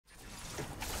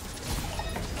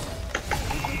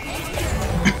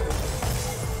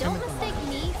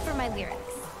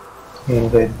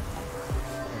Nerfed.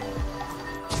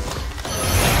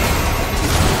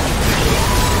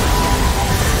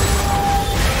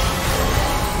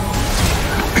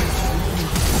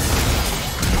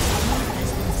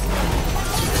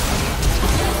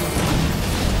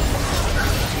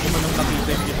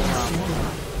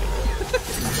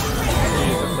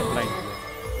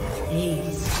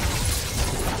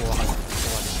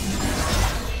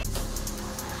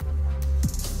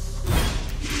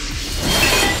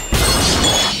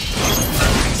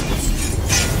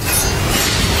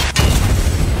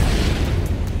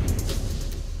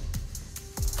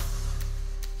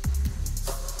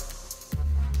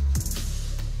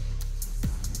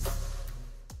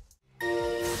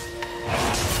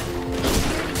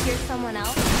 Someone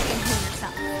else and heal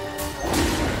yourself.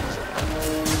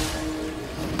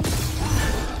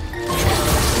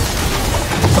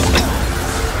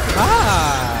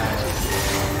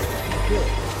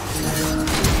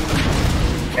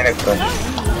 Nerfed.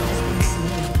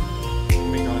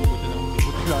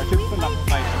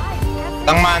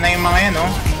 Tang mana yung mga yan,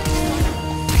 oh.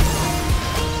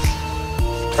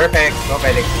 Perfect. Go,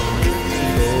 Felix.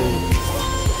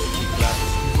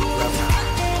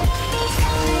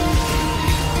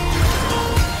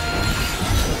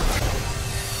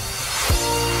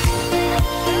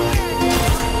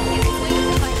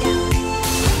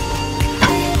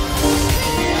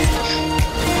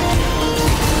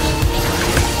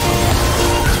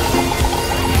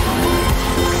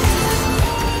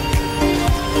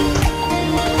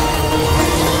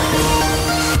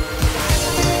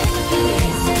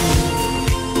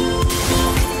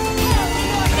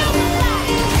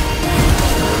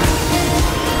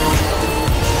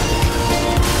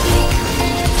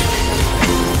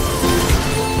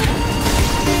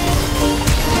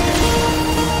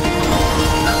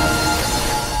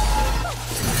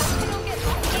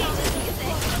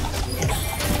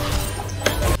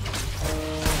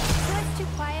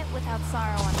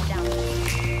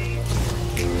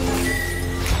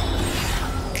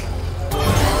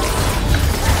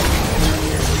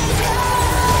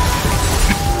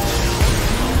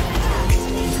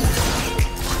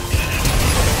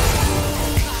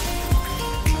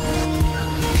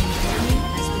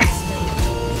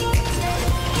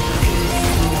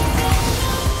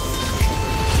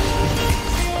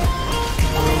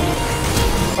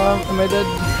 Am I dead?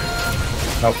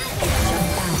 Nope.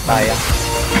 Kaya.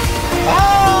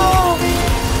 Oh!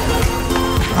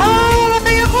 Oh!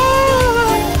 Matay ako!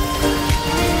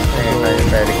 Ayun na yung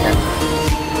Felix yan.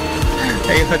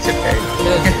 Ayun na si Felix.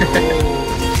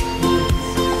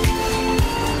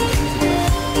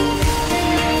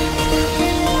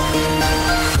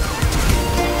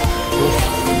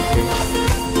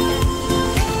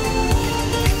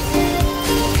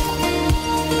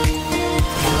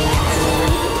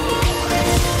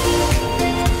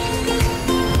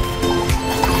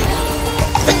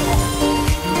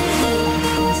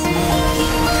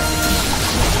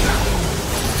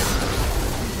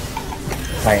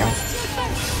 Sayang.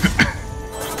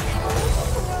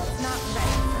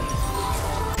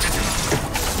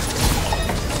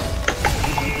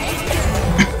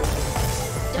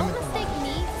 Don't mistake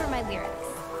me for my lyrics.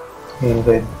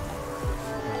 Nerfed.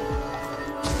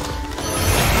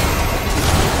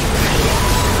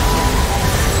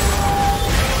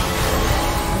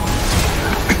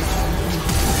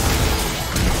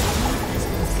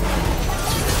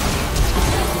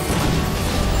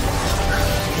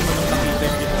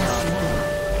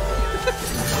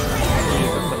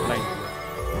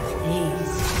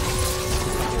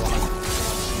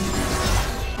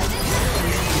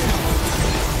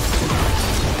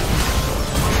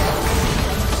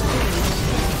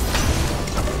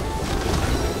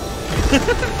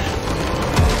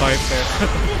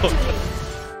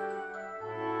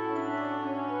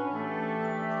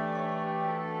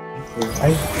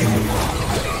 Ay,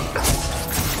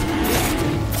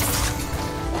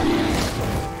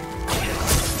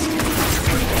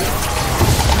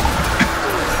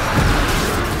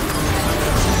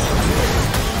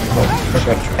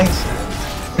 nice.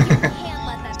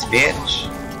 Bitch.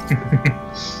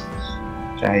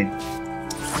 Tried.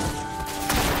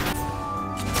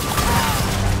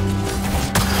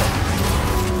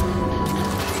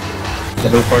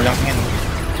 Level 4 lang yan.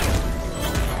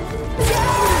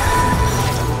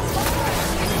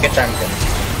 Get champion.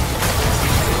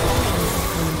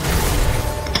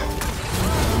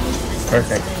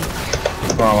 Perfect.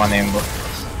 Kumawa na yung book.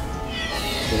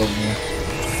 Tulog niya.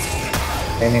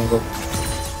 Ayun yung book.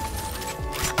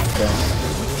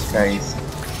 Guys.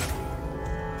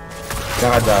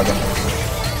 Nakadagan.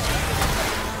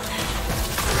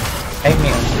 Ay,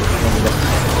 may book.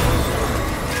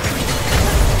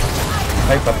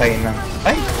 Ay, patay na.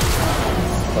 Ay!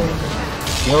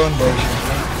 Yun, boy siya.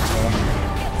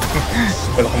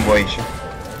 Wala kong boy siya.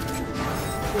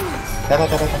 Tara.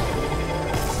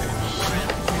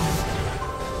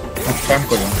 Mag-farm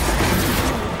ko lang.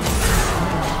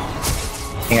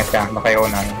 Ingat ka, baka ayaw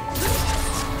na.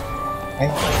 Ay,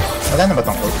 wala na ba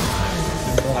tong ult?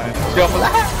 Joke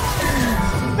lang!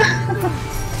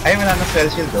 Ay, wala na spell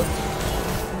shield oh.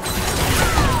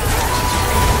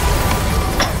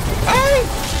 Ay!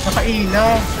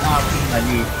 Nakailaw!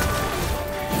 Mali.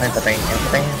 Ay, patayin niya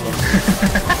po.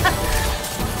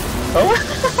 Oh!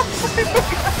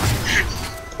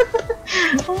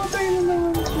 Pumatay na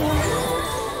naman siya.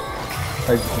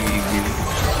 Pag-igil.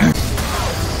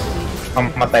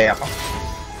 Matay ako.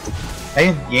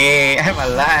 Ayun! Yay! I'm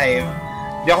alive!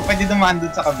 Hindi ako pwede dumaan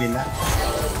dun sa kabila.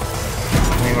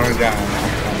 May Morgana.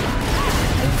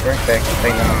 Perfect.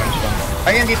 Patay na naman siya.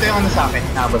 Ayun, dito yung ano sa akin.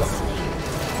 Hinabol ako.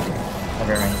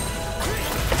 Nevermind.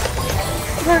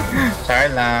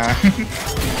 Charla.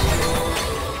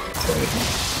 Sorry.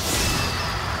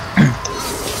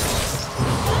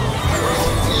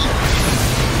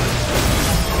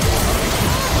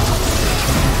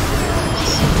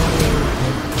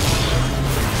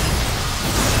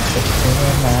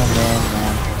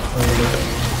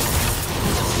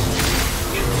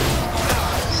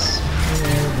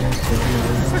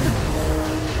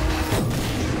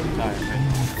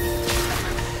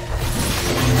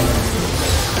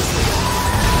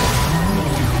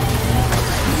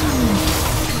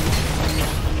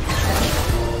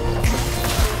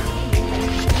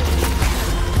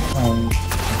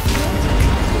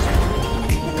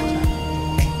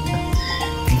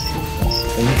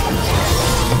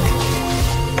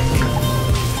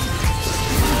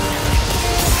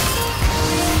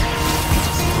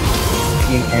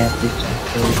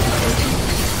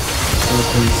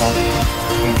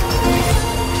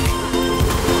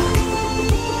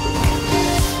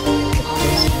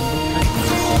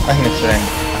 Ay, nag-friend.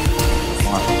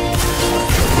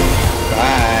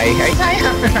 Bye! Ay,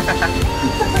 sayang!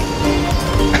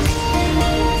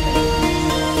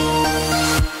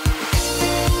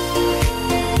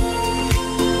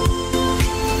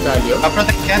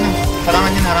 Protect yan.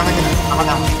 Harangan yun. Ako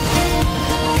lang.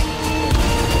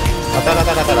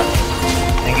 Tara.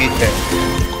 Engage ka.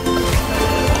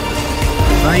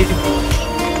 Bye!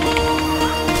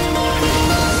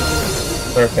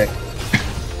 Perfect.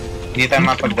 Hindi tayo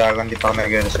mapagdagan, hindi pa ako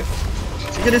nag-reset.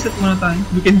 Sige, reset muna tayo.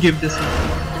 We can give this one.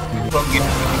 Give.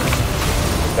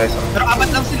 Pero apat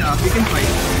lang sila, we can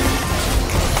fight.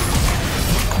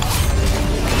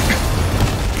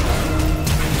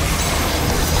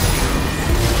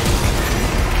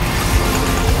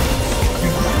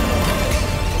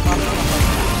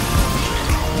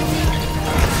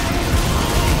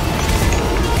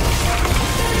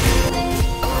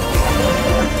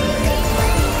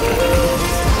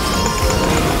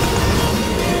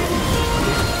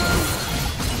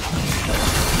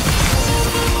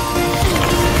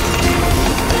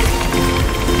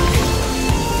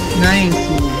 Nice.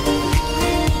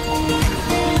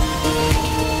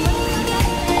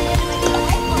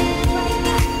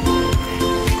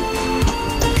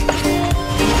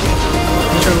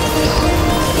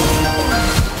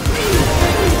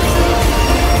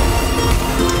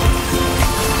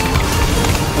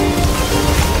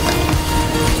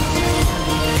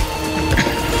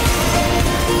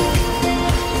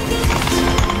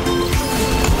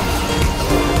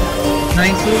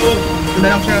 Nice. Ito na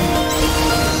lang siya.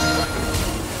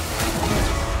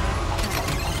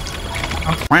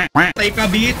 Patay ka,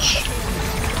 bitch!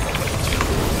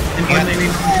 And on my way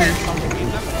to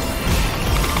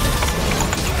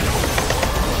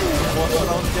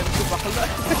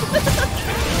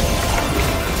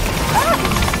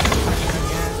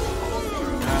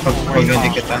Pag hindi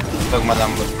kita, pag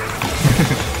malambot.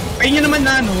 Ayun nyo naman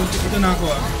na, no? Ito na ako,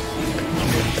 ah.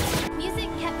 Music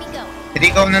kept me going. Hindi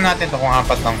ikaw na natin to kung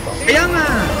apat lang to. Kaya nga!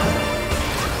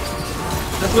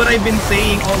 That's what I've been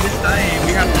saying all this time.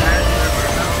 We have to add server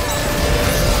now.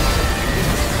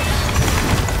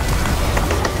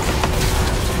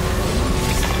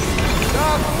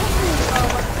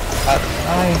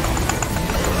 Ay.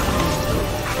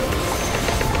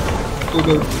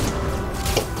 Go.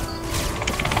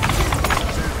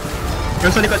 Carl,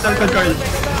 sa likod, Carl.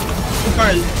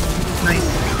 Carl. Nice.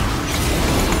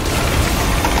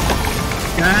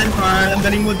 Yan, Carl. Ang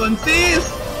galing mo doon, sis!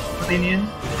 Patay na yan.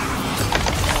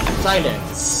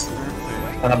 Silence.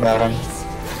 Ano ba ron?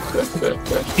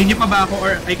 Hindi pa ba ako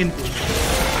or I can push?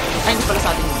 Ay, hindi pala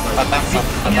sa atin yung Tatak.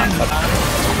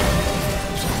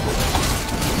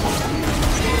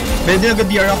 Pwede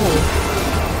nag-DR ako.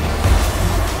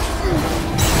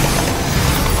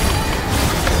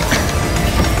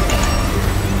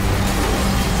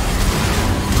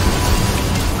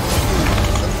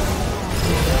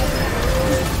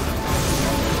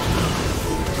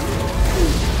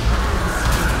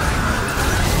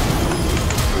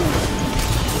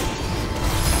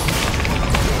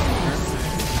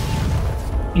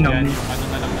 Yan, yung ano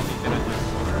na lang natitira dyan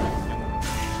for yung...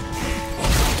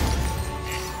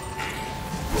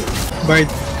 Bard.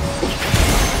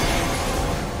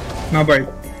 Mga Bard.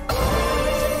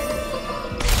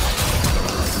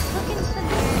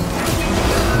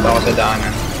 Hindi ako sa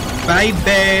daanan. Bye,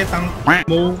 bet! Ang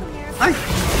mo. Ay!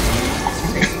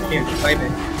 Here, bye,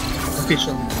 bet.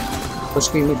 Official. Push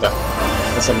ko yung mid ah.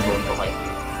 Nasalubong ko kayo.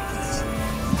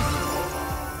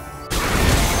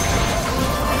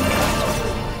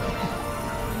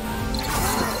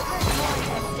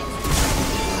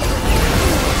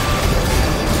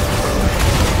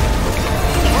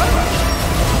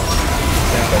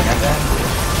 Simple na dyan.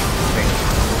 Okay.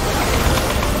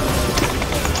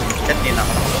 Kat din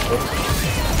ako nakapagod.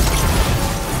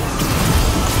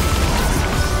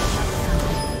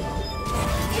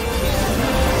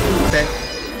 Bet.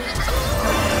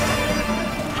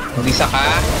 Mag-isa ka?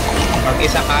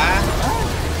 Mag-isa ka?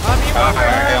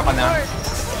 Ayoko na.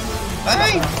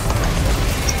 Ay!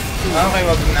 Okay,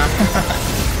 wag na.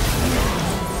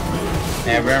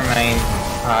 Never mind.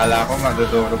 Akala ko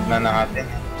madudurog na natin.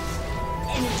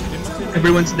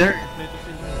 Everyone's there.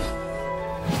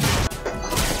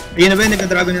 Ayun na ba yun?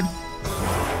 Nagka-dragon yan.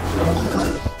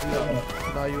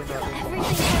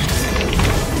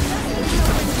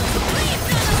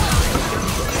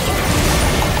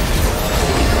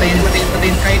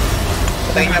 Patayin, kahit.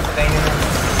 Patayin na.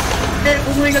 Eh,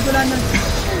 oh my god, wala na.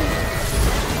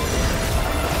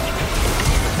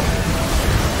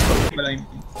 Wala yun.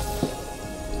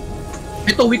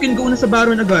 Ito, we can go na sa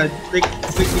Baron agad. Like,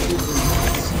 wait.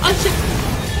 Ah, shit!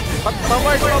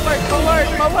 Forward!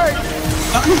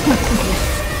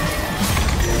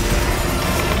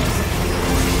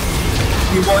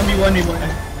 We won.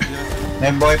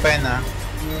 May boy pa yun ah.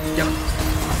 Yup.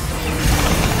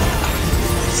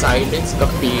 Silence the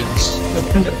page.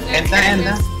 End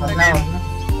na. Wag na.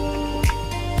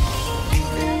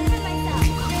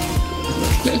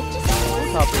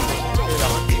 Sabi ko,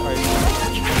 kailangan PR.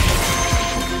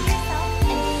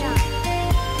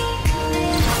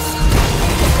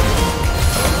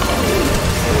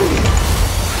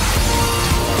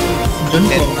 Dun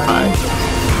Dead ko. na.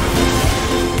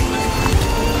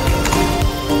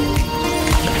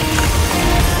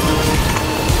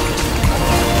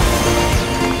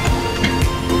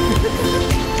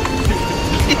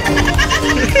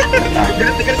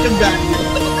 Tagal kang gano'n.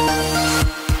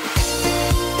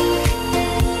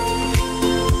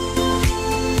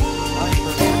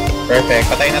 Perfect.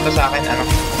 Patayin na to sa akin. Ano?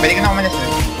 Pwede ka na kumalas na.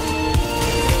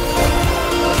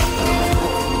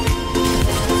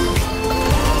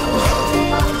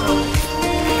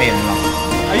 Ayun lang.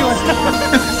 Ayun!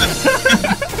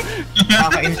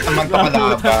 Nakaka-insta naman to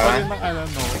kalaban.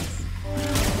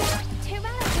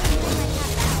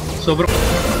 Sobrang...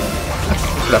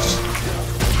 Flash.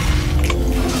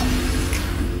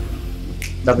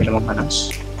 Dami namang panas.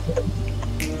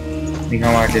 Hindi nga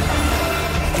warded.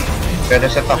 Pero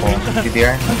set ako.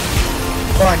 DDR.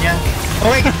 Kuha niya.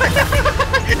 Oh my god!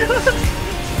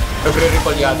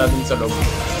 Nagre-recall yata dun sa loob.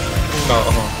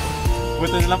 Oo.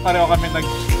 Buti na lang pareho kami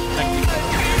nag-nakita.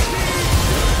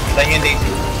 Saan yung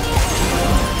Daisy?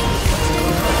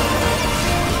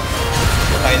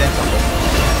 Silence ako.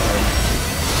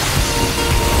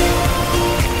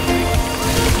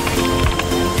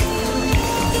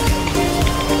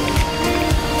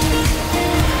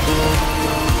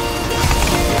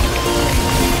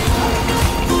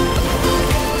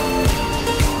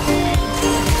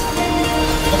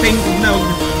 Okay, huwag na.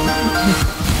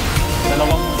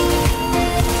 Dalawang...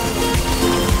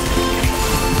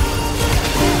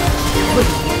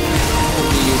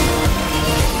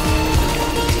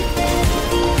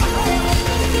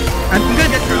 I'm gonna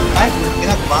get dropped. Ay!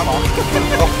 Ginagawa mo. Oh,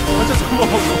 Basta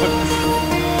sumabot.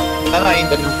 tarayin.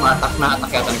 Then yung attack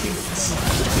yata ng Phoenix.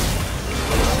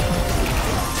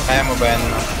 Kaya mo ba yan?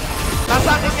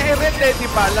 Nasa akin nga i-red eh, di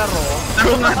ba laro?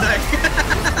 Laro nga dahil.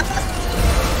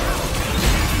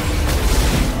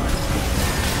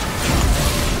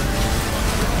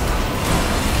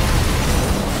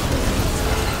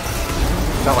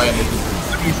 Ikaw kaya nito.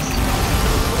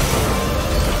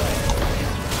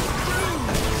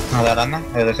 Nalala na?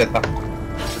 Reset ako.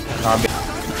 Nakabi.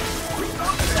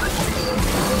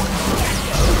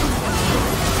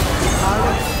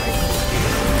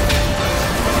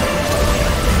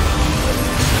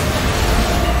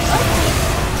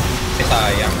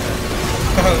 Sayang.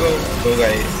 Go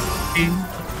guys.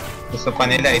 Gusto pa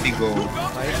nila, edi go.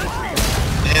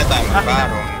 Hindi na tayo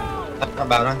mag-baron.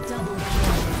 Baron?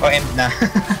 O end na.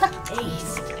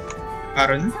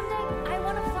 Baron?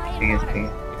 Sige.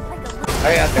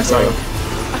 Ay, ate ko. Sorry.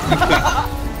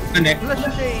 Connect. Wala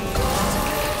siya eh.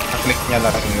 Na-click niya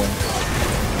lang yun.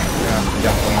 Yan,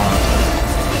 diyan ko mga...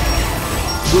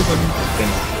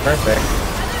 Perfect.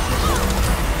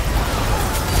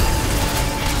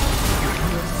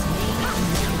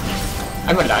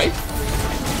 I'm alive?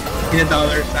 In a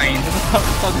dollar sign.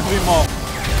 Sabi mo.